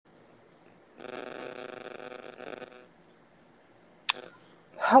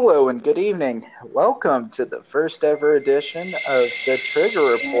Hello and good evening. Welcome to the first ever edition of the Trigger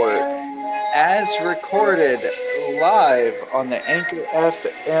Report, as recorded live on the Anchor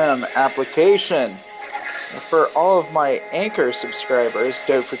FM application. For all of my Anchor subscribers,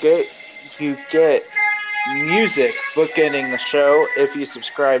 don't forget you get music bookending the show if you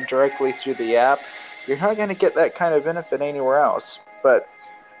subscribe directly through the app. You're not going to get that kind of benefit anywhere else, but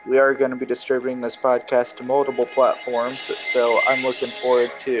we are going to be distributing this podcast to multiple platforms, so I'm looking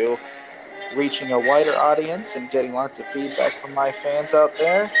forward to reaching a wider audience and getting lots of feedback from my fans out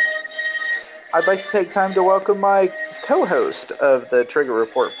there. I'd like to take time to welcome my co-host of the Trigger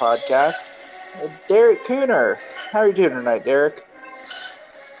Report podcast, Derek Cooner. How are you doing tonight, Derek?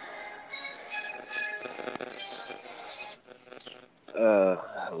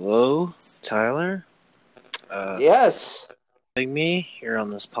 Hello, Tyler. Yes. Me here on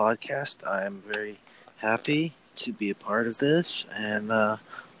this podcast. I am very happy to be a part of this, and I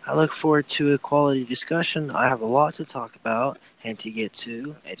look forward to a quality discussion. I have a lot to talk about and to get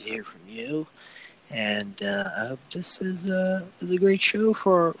to and hear from you. And I hope this is a great show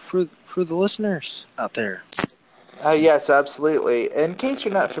for the listeners out there. Yes, absolutely. In case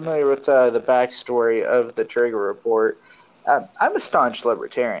you're not familiar with the backstory of the Trigger Report, I'm a staunch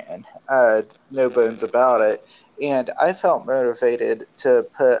libertarian, no bones about it, and I felt motivated to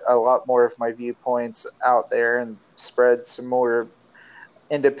put a lot more of my viewpoints out there and spread some more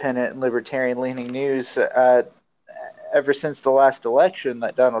independent and libertarian-leaning news ever since the last election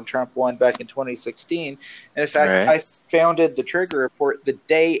that Donald Trump won back in 2016. And in fact, Right. I founded the Trigger Report the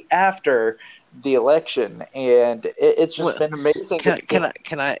day after the election, and it's just been amazing.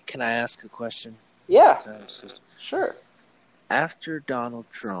 Can I ask a question? Yeah, sure. After Donald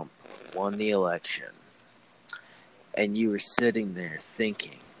Trump won the election, and you were sitting there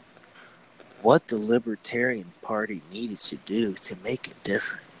thinking what the Libertarian Party needed to do to make a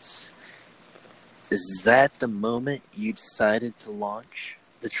difference, is that the moment you decided to launch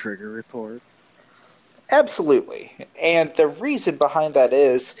the Trigger Report? Absolutely. And the reason behind that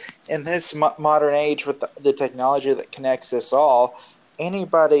is, in this modern age with the technology that connects us all,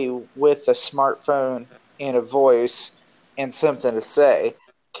 anybody with a smartphone and a voice and something to say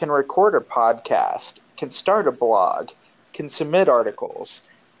can record a podcast, can start a blog, can submit articles,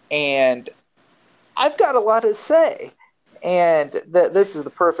 and I've got a lot to say. And this is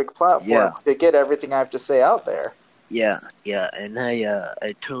the perfect platform to get everything I have to say out there. Yeah, and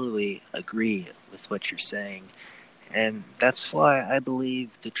I totally agree with what you're saying, and that's why I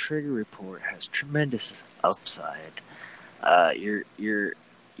believe the Trigger Report has tremendous upside. You're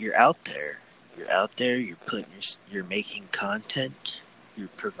out there. You're out there. You're making content. You're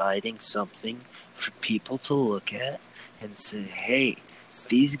providing something for people to look at and say, "Hey,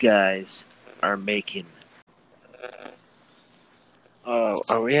 these guys are making."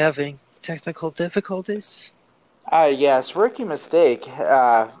 Are we having technical difficulties? Yes, rookie mistake.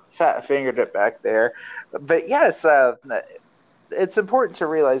 Fat fingered it back there. But yes, it's important to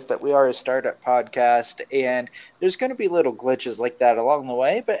realize that we are a startup podcast, and there's going to be little glitches like that along the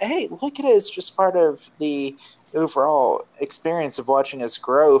way. But hey, look at it as just part of the overall experience of watching us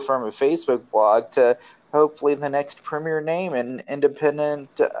grow from a Facebook blog to hopefully the next premier name in independent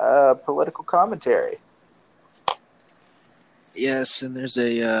political commentary. Yes, and there's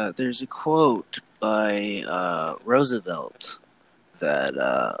a quote by Roosevelt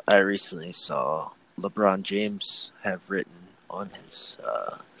that I recently saw LeBron James have written on his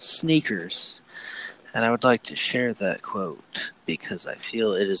sneakers, and I would like to share that quote because I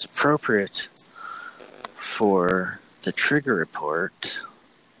feel it is appropriate for the Trigger Report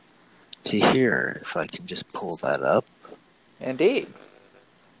to hear. If I can just pull that up. Indeed.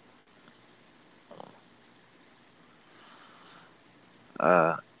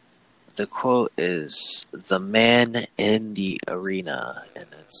 The quote is "the man in the arena," and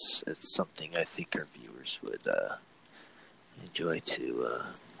it's something I think our viewers would enjoy to.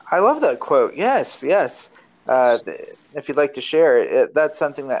 I love that quote. Yes. If you'd like to share it, that's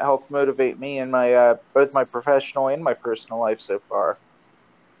something that helped motivate me in my both my professional and my personal life so far.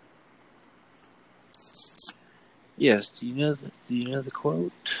 Yes. Do you know the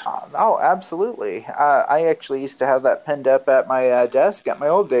quote? Oh, absolutely. I actually used to have that pinned up at my desk at my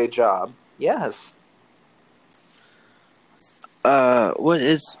old day job. Yes. What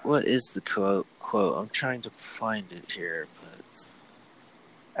is the quote? I'm trying to find it here, but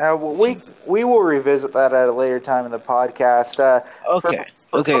we will revisit that at a later time in the podcast.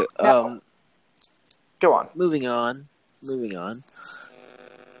 Okay. Go on. Moving on.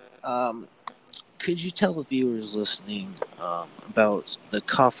 Could you tell the viewers listening about the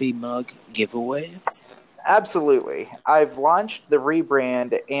coffee mug giveaway? Absolutely. I've launched the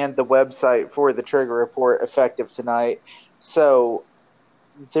rebrand and the website for the Trigger Report effective tonight. So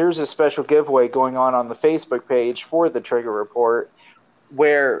there's a special giveaway going on the Facebook page for the Trigger Report,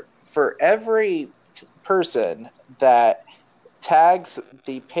 where for every person that tags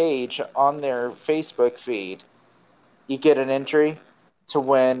the page on their Facebook feed, you get an entry to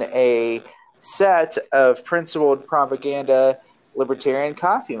win a set of Principled Propaganda Libertarian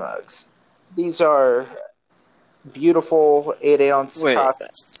coffee mugs. These are beautiful 8-ounce Wait, coffee.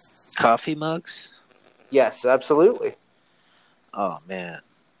 coffee mugs? Yes, absolutely. Oh man,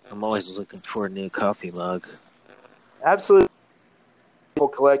 I'm always looking for a new coffee mug. Absolutely.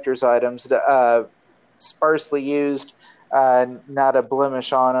 Collector's items, sparsely used, not a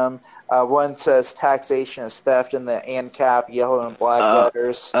blemish on them. One says taxation is theft in the ANCAP yellow and black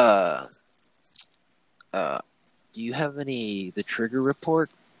letters. Do you have any the Trigger Report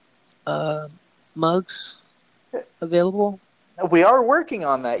mugs available? We are working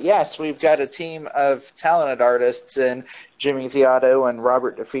on that. Yes, we've got a team of talented artists in Jimmy Theotto and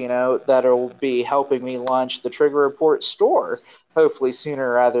Robert DeFino that'll be helping me launch the Trigger Report store, hopefully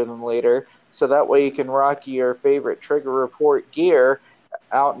sooner rather than later. So that way you can rock your favorite Trigger Report gear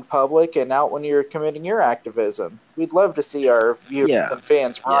out in public and out when you're committing your activism. We'd love to see our viewers and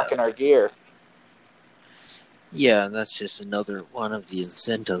fans rocking our gear. Yeah, and that's just another one of the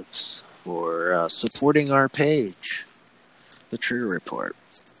incentives for supporting our page, the Trigger Report.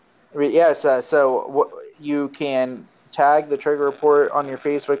 Yes, so you can tag the Trigger Report on your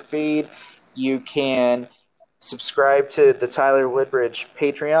Facebook feed. You can subscribe to the Tyler Woodbridge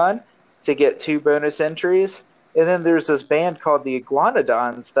Patreon to get 2 bonus entries. And then there's this band called the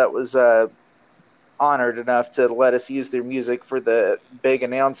Iguanodons that was honored enough to let us use their music for the big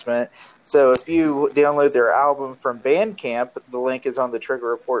announcement. So if you download their album from Bandcamp, the link is on the Trigger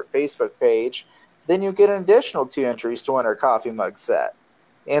Report Facebook page, then you'll get an additional 2 entries to win our coffee mug set.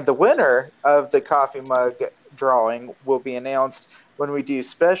 And the winner of the coffee mug drawing will be announced when we do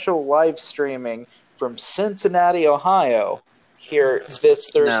special live streaming from Cincinnati, Ohio, here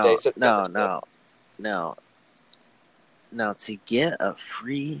this Thursday, September 5th. Now, to get a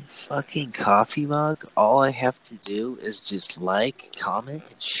free fucking coffee mug, all I have to do is just like, comment,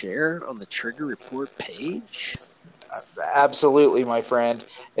 and share on the Trigger Report page? Absolutely, my friend.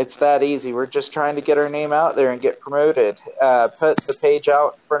 It's that easy. We're just trying to get our name out there and get promoted. Put the page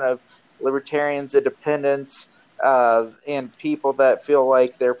out in front of libertarians, independents, and people that feel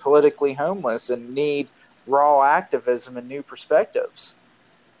like they're politically homeless and need raw activism and new perspectives.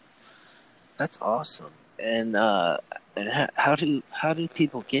 That's awesome. And how do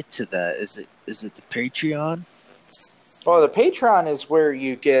people get to that? Is it the Patreon? Well, the Patreon is where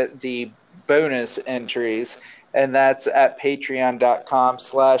you get the bonus entries, and that's at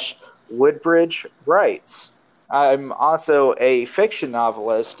patreon.com/Woodbridge Writes. I'm also a fiction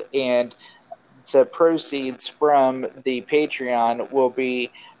novelist, and the proceeds from the Patreon will be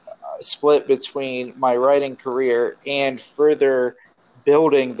split between my writing career and further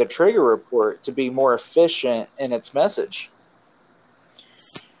building the Trigger Report to be more efficient in its message.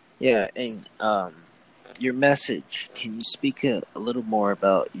 Yeah, and your message. Can you speak a little more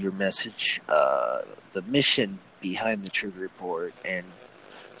about your message, the mission behind the Trigger Report, and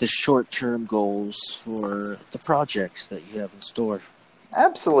the short-term goals for the projects that you have in store?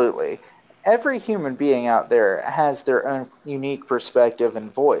 Absolutely. Every human being out there has their own unique perspective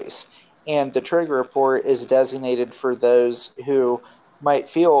and voice, and the Trigger Report is designated for those who might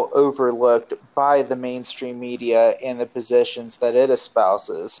feel overlooked by the mainstream media and the positions that it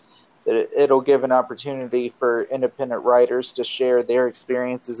espouses. It'll give an opportunity for independent writers to share their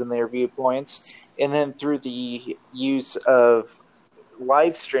experiences and their viewpoints, and then through the use of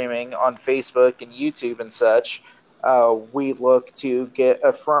live streaming on Facebook and YouTube and such, we look to get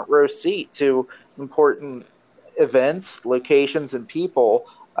a front row seat to important events, locations, and people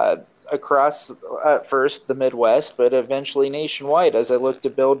across, at first, the Midwest, but eventually nationwide as I look to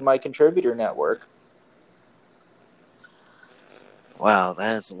build my contributor network. Wow,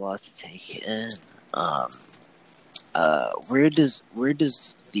 that is a lot to take in. Where does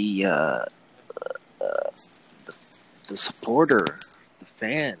the supporter, the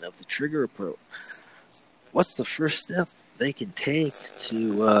fan of the Trigger Report, what's the first step they can take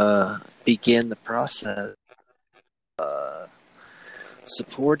to begin the process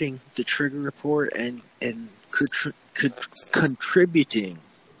supporting the Trigger Report and contributing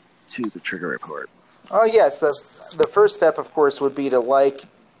to the Trigger Report? Oh, yes. The first step, of course, would be to like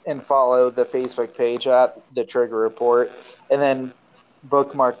and follow the Facebook page at The Trigger Report, and then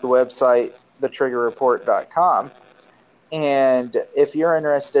bookmark the website, thetriggerreport.com. And if you're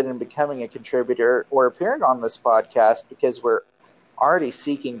interested in becoming a contributor or appearing on this podcast, because we're already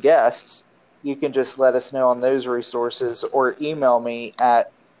seeking guests, you can just let us know on those resources or email me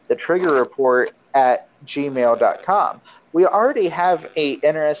at thetriggerreport@gmail.com. We already have a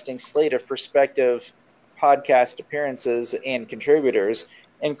interesting slate of prospective podcast appearances and contributors,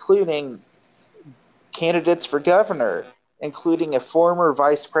 including candidates for governor, including a former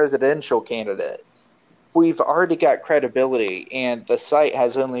vice presidential candidate. We've already got credibility, and the site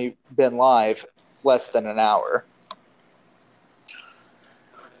has only been live less than an hour.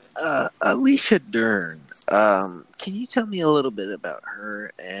 Alicia Dern. Can you tell me a little bit about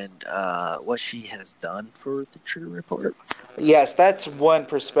her and what she has done for the Trigger Report? Yes, that's one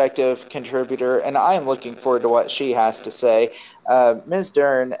prospective contributor, and I'm looking forward to what she has to say. Ms.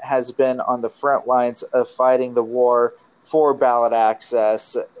 Dern has been on the front lines of fighting the war for ballot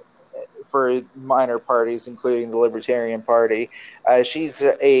access for minor parties, including the Libertarian Party. She's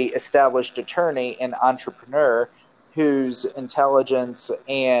a established attorney and entrepreneur whose intelligence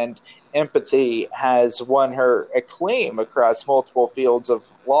and empathy has won her acclaim across multiple fields of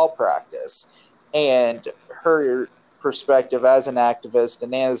law practice. And her perspective as an activist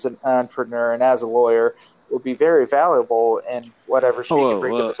and as an entrepreneur and as a lawyer will be very valuable in whatever she can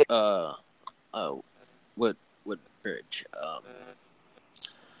bring to the table. Woodbridge.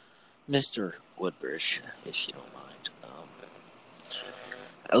 Mr. Woodbridge, if you don't mind.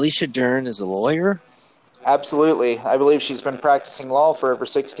 Alicia Dern is a lawyer? Absolutely. I believe she's been practicing law for over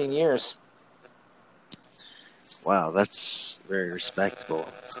 16 years. Wow, that's very respectable.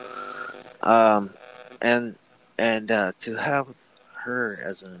 And to have her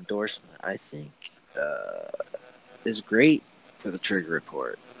as an endorsement, I think, is great for the Trigger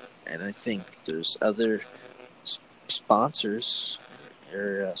Report. And I think there's other sponsors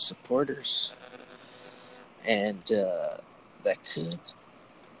or supporters and that could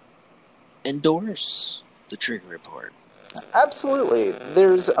endorse the Trigger Report. Absolutely.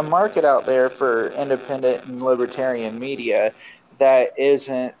 There's a market out there for independent and libertarian media that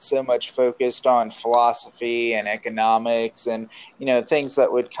isn't so much focused on philosophy and economics and, things that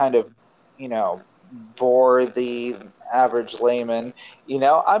would kind of, bore the average layman.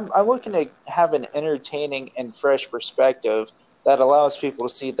 I'm looking to have an entertaining and fresh perspective that allows people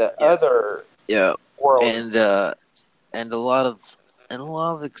to see the other world. And a lot of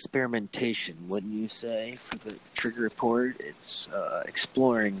experimentation, wouldn't you say, for the Trigger Report? It's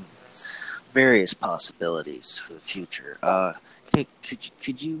exploring various possibilities for the future.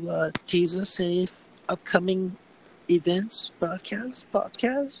 Could you tease us any upcoming events,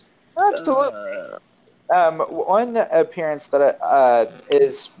 podcast? Absolutely. One appearance that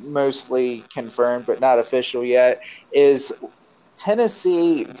is mostly confirmed but not official yet is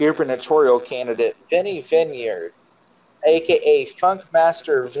Tennessee gubernatorial candidate Vinny Vineyard, a.k.a.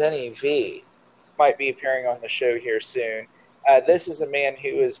 Funkmaster Vinny V, might be appearing on the show here soon. This is a man who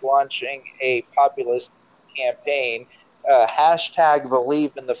is launching a populist campaign, hashtag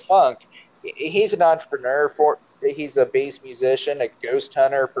Believe in the Funk. He's an entrepreneur. He's a bass musician, a ghost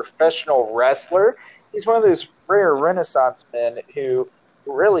hunter, professional wrestler. He's one of those rare Renaissance men who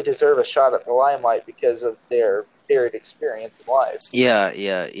really deserve a shot at the limelight because of their varied experience in life. Yeah.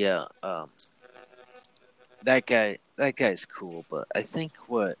 That guy's cool, but I think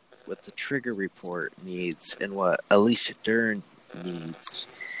what the Trigger Report needs and what Alicia Dern needs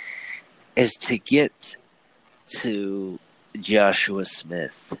is to get to Joshua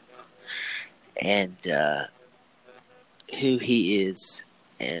Smith and who he is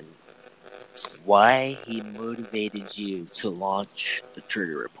and why he motivated you to launch the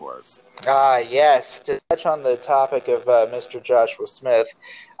Trigger Report. Yes. To touch on the topic of Mr. Joshua Smith,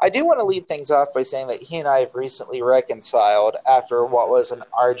 I do want to lead things off by saying that he and I have recently reconciled after what was an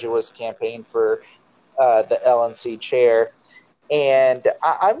arduous campaign for the LNC chair. And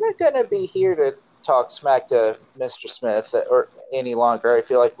I'm not going to be here to talk smack to Mr. Smith or any longer. I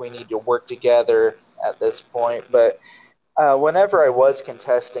feel like we need to work together at this point. But whenever I was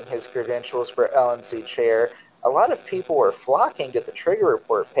contesting his credentials for LNC chair, a lot of people were flocking to the Trigger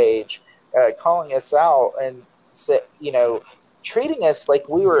Report page, calling us out and treating us like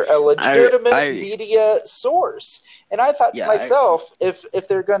we were a legitimate media source. And I thought to myself, if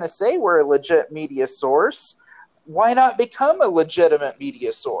they're going to say we're a legit media source, why not become a legitimate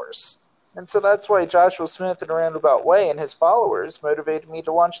media source? And so that's why Joshua Smith, in a roundabout way, and his followers motivated me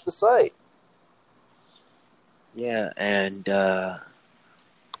to launch the site. Yeah, and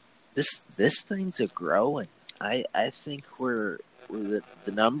this thing's a growing. I think we're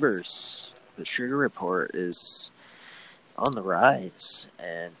the numbers. The Trigger Report is on the rise,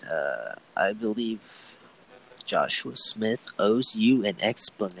 and I believe Joshua Smith owes you an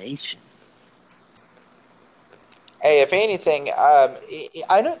explanation. Hey, if anything,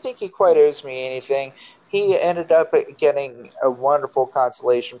 I don't think he quite owes me anything. He ended up getting a wonderful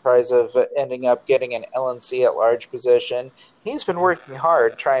consolation prize of ending up getting an LNC at large position. He's been working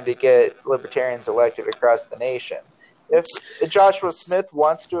hard trying to get libertarians elected across the nation. If Joshua Smith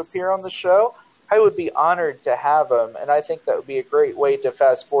wants to appear on the show, I would be honored to have him, and I think that would be a great way to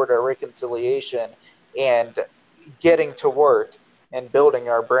fast forward our reconciliation and getting to work and building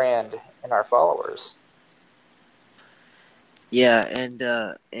our brand and our followers. Yeah, and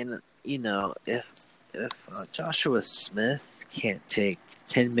if Joshua Smith can't take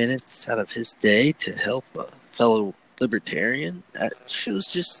 10 minutes out of his day to help a fellow libertarian, that shows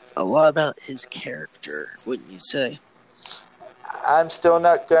just a lot about his character, wouldn't you say? I'm still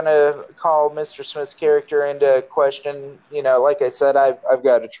not going to call Mr. Smith's character into question. Like I said, I've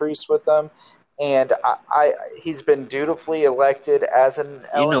got a truce with him, and he's been dutifully elected as an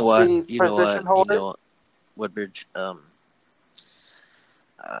You know what? LNC position holder. Woodbridge.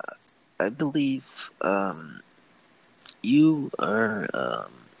 I believe you are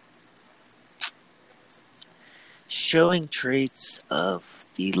showing traits of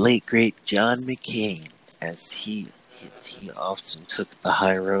the late great John McCain, as he often took the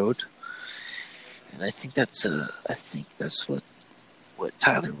high road, and I think that's what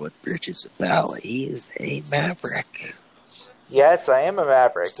Tyler Woodbridge is about. He is a maverick. Yes, I am a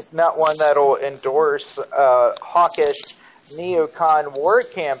maverick. Not one that'll endorse hawkish neocon war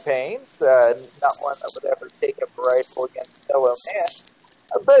campaigns. Not one that would ever take up a rifle against a fellow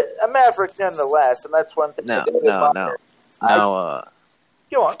man. But a maverick nonetheless, and that's one thing I do admire.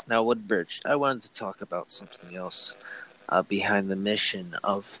 Go on. Now, Woodbridge, I wanted to talk about something else behind the mission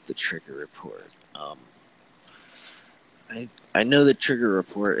of the Trigger Report. I know the Trigger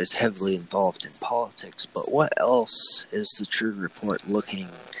Report is heavily involved in politics, but what else is the Trigger Report looking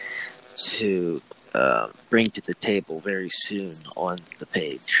to bring to the table very soon on the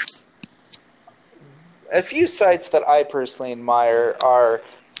page? A few sites that I personally admire are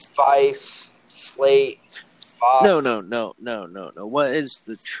Vice, Slate, Fox. No. What is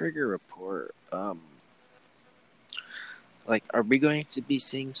the Trigger Report? Are we going to be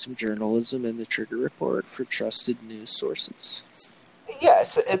seeing some journalism in the Trigger Report for trusted news sources?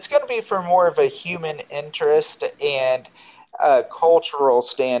 Yes, it's going to be for more of a human interest and a cultural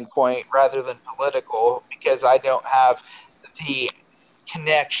standpoint rather than political, because I don't have the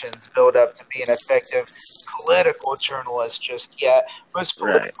connections built up to be an effective political journalist just yet. Most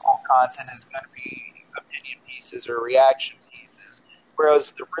political content is going to be opinion pieces or reaction pieces,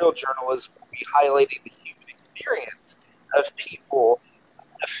 whereas the real journalism will be highlighting the human experience of people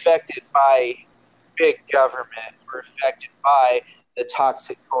affected by big government or affected by the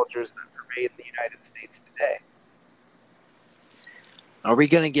toxic cultures that pervade the United States today. Are we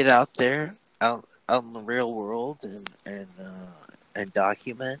going to get out there, out in the real world, and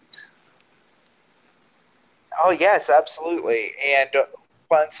document? Oh yes, absolutely. And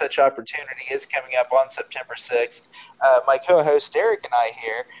one such opportunity is coming up on September 6th. My co-host Derek and I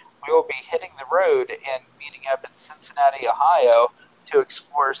here, we will be hitting the road and meeting up in Cincinnati, Ohio, to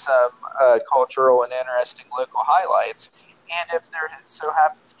explore some cultural and interesting local highlights. And if there so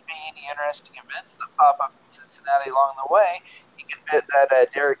happens to be any interesting events that pop up in Cincinnati along the way, you can bet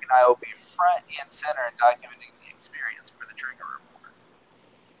that Derek and I will be front and center in documenting the experience for the Trigger Report.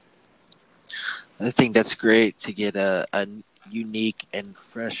 I think that's great to get a unique and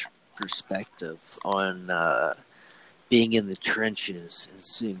fresh perspective on being in the trenches and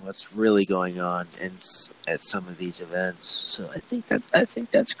seeing what's really going on at some of these events. So I think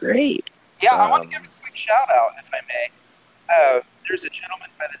that's great. Yeah, I want to give a quick shout out, if I may. There's a gentleman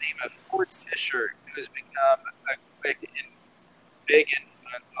by the name of Ford Fisher who's become a quick and big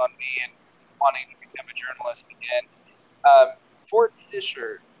influence on me and wanting to become a journalist again. Ford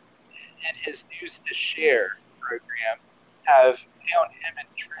Fisher and his News to Share program have found him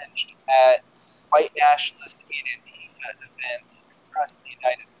entrenched at white nationalist and Antifa events across the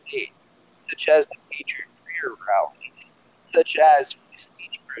United States, such as the Patriot Prayer Rally, such as free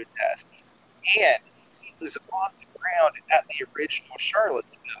speech protests, and he was on the ground at the original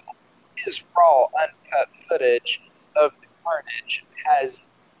Charlottesville. His raw, uncut footage of the carnage has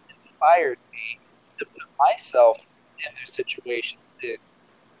inspired me to put myself in those situations to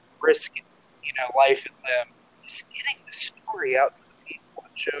risk, life and limb, just getting the story out to the people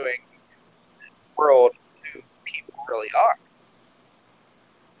and showing the world who people really are.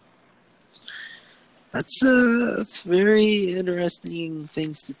 That's very interesting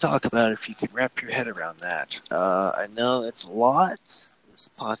things to talk about if you can wrap your head around that. I know it's a lot. This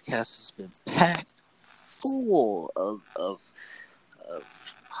podcast has been packed full of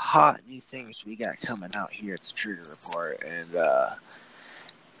hot new things we got coming out here at the Trigger Report, and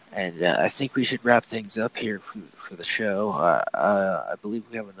I think we should wrap things up here for the show. I believe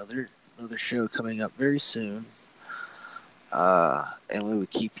we have another show coming up very soon, and we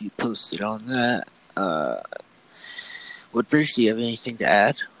would keep you posted on that. Woodbridge, do you have anything to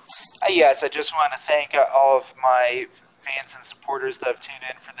add? Yes, I just want to thank all of my fans and supporters that have tuned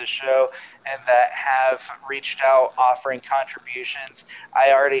in for the show and that have reached out offering contributions.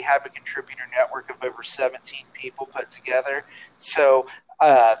 I already have a contributor network of over 17 people put together. So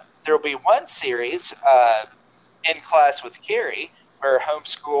there will be one series, In Class with Carrie, where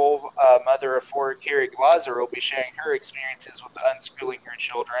homeschool mother of four, Carrie Glazer, will be sharing her experiences with unschooling her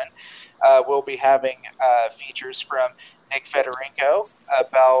children. We'll be having features from Nick Fedorenko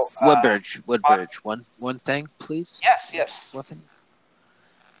about Woodbridge. One thing, please. Yes. One thing.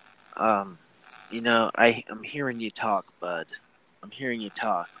 I'm hearing you talk, bud.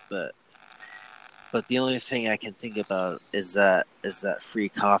 But the only thing I can think about is that free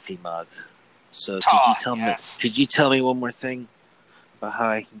coffee mug. So could you tell me one more thing about how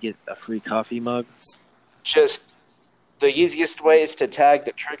I can get a free coffee mug? Just the easiest way is to tag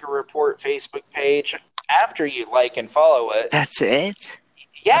the Trigger Report Facebook page after you like and follow it. That's it?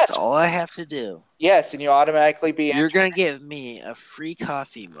 Yes. That's all I have to do. Yes, and you'll automatically be You're going to give me a free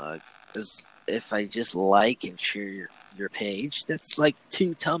coffee mug if I just like and share your page. That's like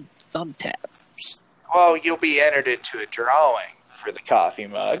 2 thumb taps. Well, you'll be entered into a drawing for the coffee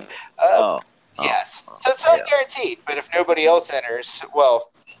mug. Yes. So it's not guaranteed, but if nobody else enters,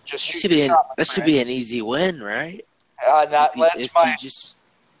 well, just shoot that should be an easy win, right?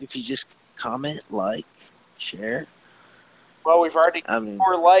 If you just comment, like, share. Well, we've already got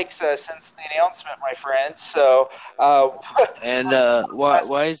 4 likes since the announcement, my friend. So,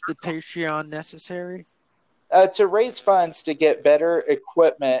 why is the Patreon necessary? To raise funds to get better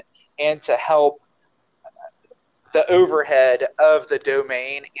equipment and to help the overhead of the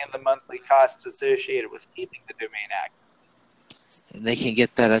domain and the monthly costs associated with keeping the domain active. And they can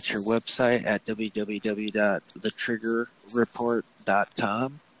get that at your website at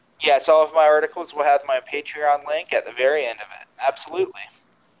www.thetriggerreport.com. Yes, all of my articles will have my Patreon link at the very end of it. Absolutely.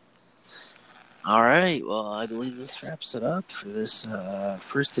 All right. Well, I believe this wraps it up for this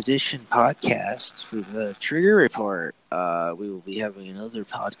first edition podcast for the Trigger Report. We will be having another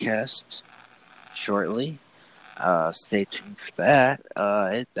podcast shortly. Stay tuned for that.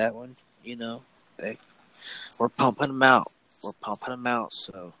 That one, we're pumping them out.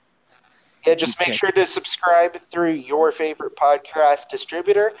 So yeah, just make sure to subscribe through your favorite podcast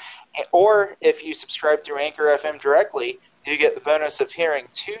distributor, or if you subscribe through Anchor FM directly, you get the bonus of hearing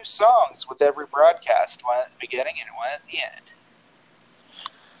 2 songs with every broadcast, one at the beginning and one at the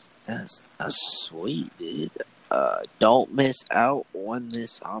end. That's sweet, dude. Don't miss out on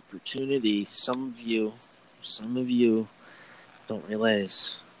this opportunity. Some of you don't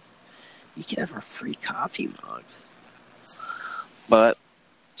realize you can have a free coffee mug. But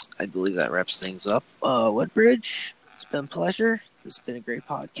I believe that wraps things up. Woodbridge, it's been a pleasure. It's been a great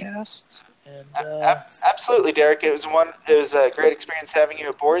podcast. And absolutely, Derek. It was a great experience having you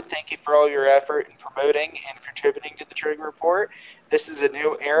aboard. Thank you for all your effort in promoting and contributing to the Trigger Report. This is a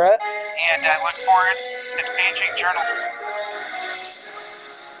new era, and I look forward to changing journal.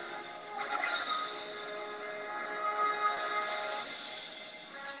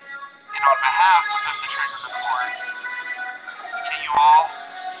 And on behalf of the Trigger Report, to you all,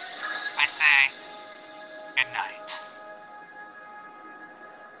 I say good night.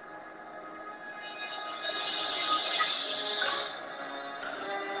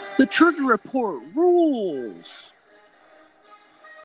 The Trigger Report rules!